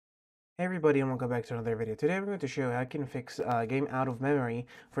Hey everybody and welcome back to another video. Today I'm going to show you how you can fix game out of memory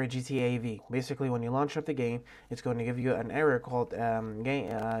for GTA V. Basically, when you launch up the game, it's going to give you an error called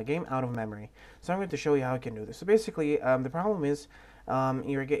game out of memory. So I'm going to show you how you can do this. So basically, the problem is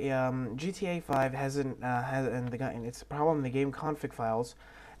GTA 5 and it's a problem in the game config files.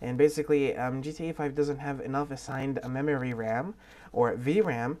 And basically, GTA 5 doesn't have enough assigned memory RAM or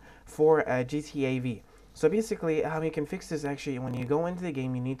VRAM for GTA V. So basically, how you can fix this actually, when you go into the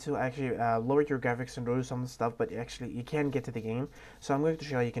game, you need to actually lower your graphics and do some stuff, but actually you can get to the game. So I'm going to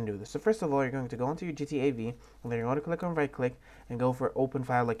show you how you can do this. So first of all, you're going to go into your GTA V, and then you're going to click on right click and go for open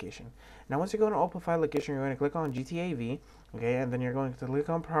file location. Now once you go to open file location, you're going to click on GTA V, okay, and then you're going to click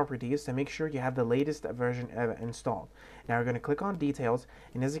on properties to make sure you have the latest version installed. Now you're going to click on details,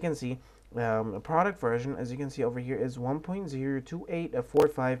 and as you can see, product version, as you can see over here, is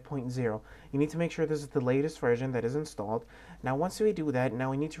 1.02845.0. You need to make sure this is the latest version that is installed. Now once we do that,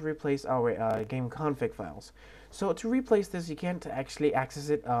 now we need to replace our game config files. So to replace this, you can't actually access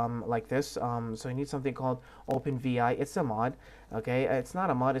it like this. So you need something called OpenVI. It's a mod, okay? It's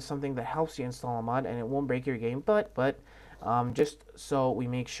not a mod. It's something that helps you install a mod, and it won't break your game. But just so we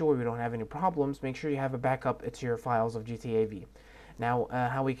make sure we don't have any problems, make sure you have a backup to your files of GTA V. Now,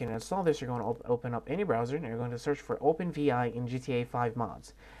 how we can install this, you're going to open up any browser, and you're going to search for OpenVI in GTA 5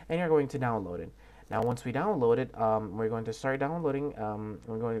 mods, and you're going to download it. Now, once we download it, we're going to start downloading.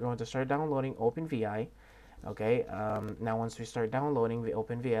 We're going to start downloading OpenVI. Okay. Now, once we start downloading the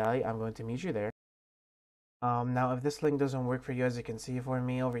OpenVI, I'm going to meet you there. Now, if this link doesn't work for you, as you can see for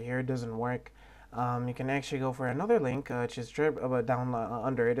me over here, it doesn't work. You can actually go for another link, which is down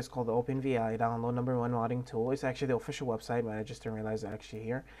under it. It's called the OpenVI Download Number One Modding Tool. It's actually the official website, but I just didn't realize it's actually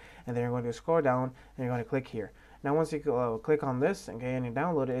here. And then you're going to scroll down, and you're going to click here. Now, once you click on this, okay, and you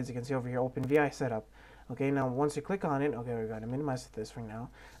download it, as you can see over here, OpenVI setup. Okay, now once you click on it, okay, we're going to minimize this for now.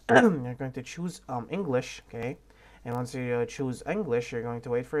 You're going to choose English, okay, and once you choose English, you're going to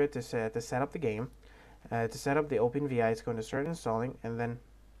wait for it to set up the game. To set up the OpenVI, it's going to start installing, and then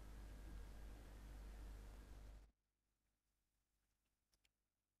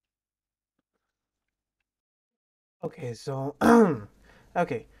okay, so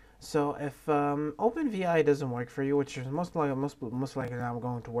okay, so if OpenVI doesn't work for you, which is most likely not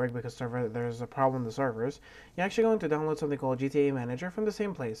going to work because there's a problem with the servers, you're actually going to download something called GTA Manager from the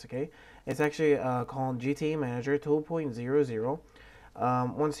same place. Okay, it's actually called GTA Manager 2.00.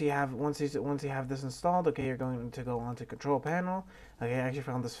 Once you have this installed, okay, you're going to go onto Control Panel. Okay, I actually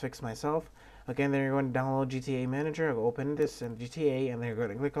found this fix myself. Okay, and then you're going to download GTA Manager. Open this in GTA, and then you're going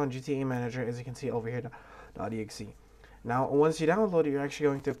to click on GTA Manager, as you can see over here, .exe. Now, once you download it, you're actually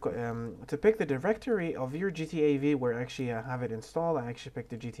going to pick the directory of your GTA V where actually have it installed. I actually picked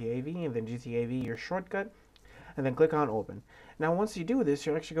the GTA V, and then GTA V, your shortcut, and then click on Open. Now, once you do this,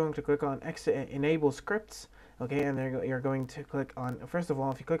 you're actually going to click on Enable Scripts. Okay, and then you're going to click on, first of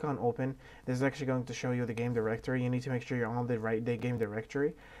all, if you click on Open, this is actually going to show you the game directory. You need to make sure you're on the game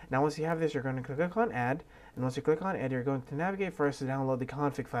directory. Now, once you have this, you're going to click on Add, and once you click on Add, you're going to navigate first to download the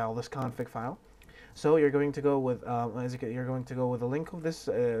config file, this config file. So you're going to go with you're going to go with the link of this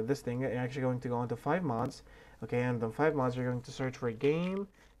thing. You're actually going to go into 5 mods, okay, and the 5 mods you're going to search for game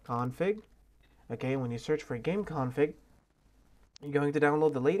config. Okay, when you search for game config, you're going to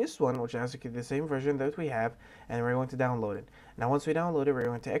download the latest one, which has the same version that we have, and we're going to download it. Now, once we download it, we're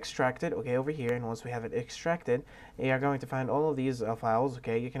going to extract it, okay, over here, and once we have it extracted, you're going to find all of these files,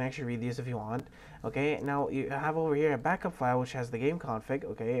 okay. You can actually read these if you want, okay. Now, you have over here a backup file, which has the game config,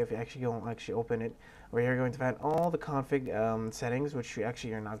 okay. If you actually go and actually open it, where you're going to find all the config settings, which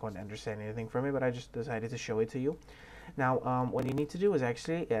you're not going to understand anything from it, but I just decided to show it to you. Now, what you need to do is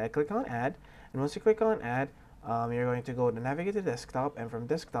actually click on Add, and once you click on Add, you're going to go to navigate to desktop, and from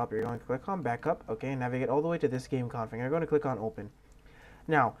desktop you're going to click on backup, okay, and navigate all the way to this game config. You're going to click on open.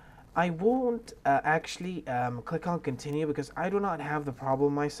 Now, I won't actually click on continue because I do not have the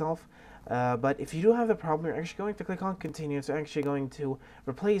problem myself, but if you do have the problem, you're actually going to click on continue. It's actually going to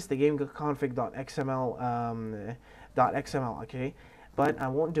replace the game config.xml, okay, but I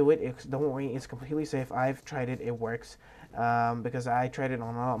won't do it. Don't worry, it's completely safe. I've tried it, it works, because I tried it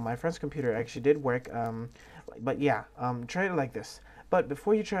on my friend's computer. It actually did work, but yeah, try it like this. But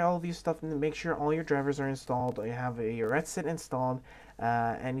before you try all these stuff, make sure all your drivers are installed, or you have your Redset installed,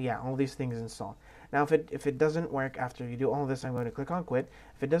 and yeah, all these things installed. Now, if it doesn't work after you do all this, I'm going to click on quit.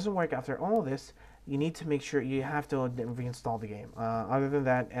 If it doesn't work after all this, you need to make sure you have to reinstall the game. Other than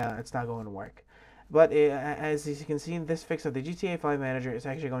that, it's not going to work. But as you can see, this fix of the GTA 5 Manager is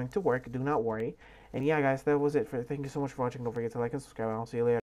actually going to work. Do not worry. And yeah, guys, that was it. Thank you so much for watching. Don't forget to like and subscribe, and I'll see you later.